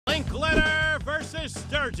versus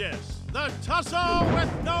Sturgis, the tussle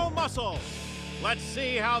with no muscle. Let's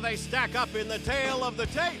see how they stack up in the tail of the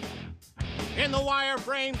tape. In the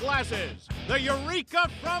wireframe glasses, the Eureka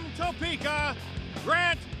from Topeka,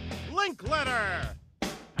 Grant Linkletter.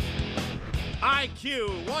 IQ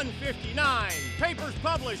 159, papers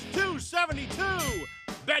published 272,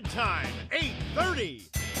 bedtime 8:30.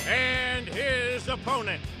 And his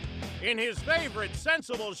opponent, in his favorite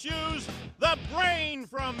sensible shoes, the brain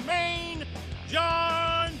from Maine,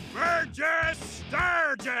 John Burgess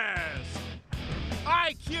Sturgis.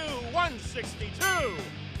 IQ 162,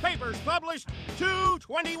 papers published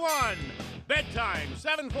 221, bedtime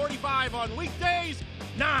 7:45 on weekdays,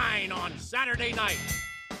 9 on Saturday night.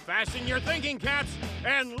 Fasten your thinking caps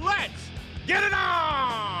and let's get it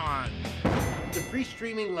on! The free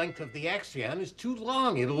streaming length of the axion is too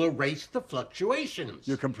long. It'll erase the fluctuations.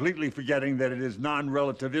 You're completely forgetting that it is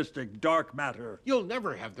non-relativistic dark matter. You'll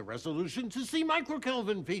never have the resolution to see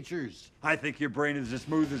microkelvin features. I think your brain is as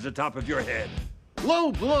smooth as the top of your head.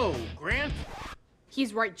 Low blow, Grant.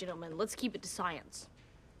 He's right, gentlemen. Let's keep it to science.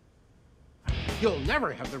 You'll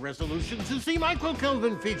never have the resolution to see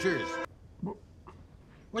microkelvin features.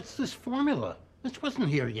 What's this formula? This wasn't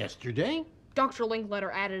here yesterday. Dr.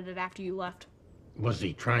 Linkletter added it after you left. Was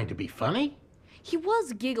he trying to be funny? He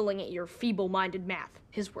was giggling at your feeble-minded math,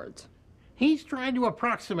 his words. He's trying to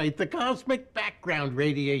approximate the cosmic background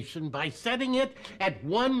radiation by setting it at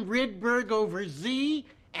 1 Rydberg over Z,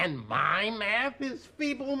 and my math is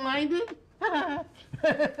feeble-minded?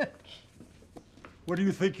 What do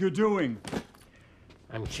you think you're doing?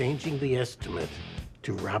 I'm changing the estimate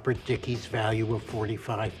to Robert Dickey's value of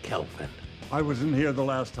 45 Kelvin. I wasn't here the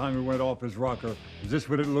last time we went off his rocker. Is this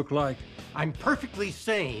what it looked like? I'm perfectly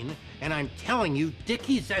sane, and I'm telling you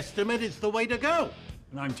Dickey's estimate is the way to go.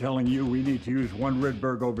 And I'm telling you we need to use 1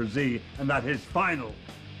 Rydberg over Z, and that is final.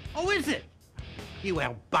 Oh, is it? You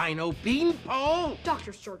albino beanpole!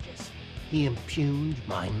 Dr. Sturgis. He impugned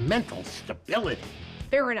my mental stability.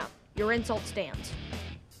 Fair enough. Your insult stands.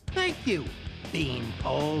 Thank you,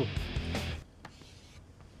 beanpole.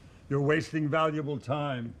 You're wasting valuable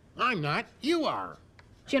time. I'm not. You are.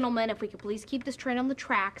 Gentlemen, if we could please keep this train on the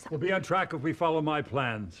tracks. We'll be on track if we follow my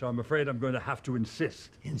plan, so I'm afraid I'm going to have to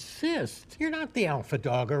insist. Insist? You're not the alpha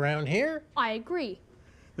dog around here. I agree.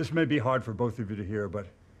 This may be hard for both of you to hear, but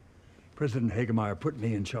President Hagemeyer put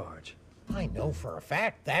me in charge. I know for a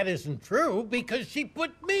fact that isn't true because she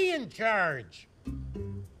put me in charge.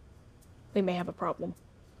 We may have a problem.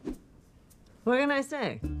 What can I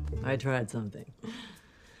say? I tried something.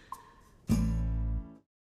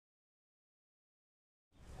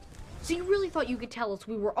 So you really thought you could tell us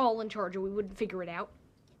we were all in charge and we wouldn't figure it out?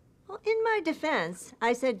 Well, in my defense,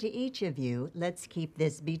 I said to each of you, let's keep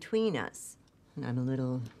this between us. And I'm a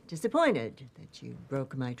little disappointed that you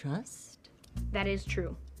broke my trust. That is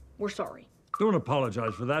true. We're sorry. Don't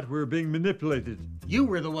apologize for that. We were being manipulated. You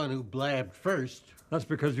were the one who blabbed first. That's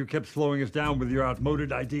because you kept slowing us down with your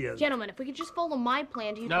outmoded ideas. Gentlemen, if we could just follow my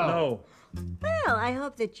plan to... No. Well, I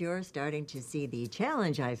hope that you're starting to see the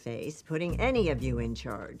challenge I face putting any of you in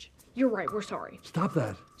charge. You're right, we're sorry. Stop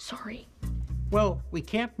that. Sorry. Well, we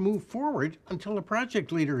can't move forward until a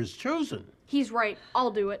project leader is chosen. He's right.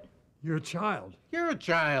 I'll do it. You're a child. You're a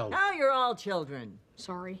child. Now you're all children.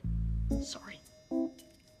 Sorry. Sorry.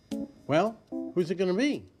 Well, who's it gonna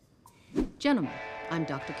be? Gentlemen, I'm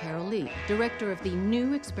Dr. Carol Lee, director of the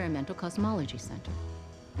new Experimental Cosmology Center.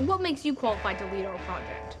 What makes you qualified to lead our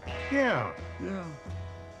project? Yeah.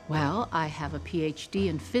 Well, I have a PhD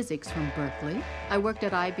in physics from Berkeley. I worked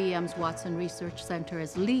at IBM's Watson Research Center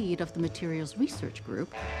as lead of the Materials Research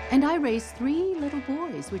Group. And I raised 3 little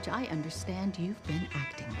boys, which I understand you've been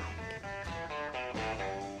acting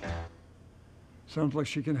like. Sounds like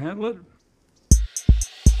she can handle it.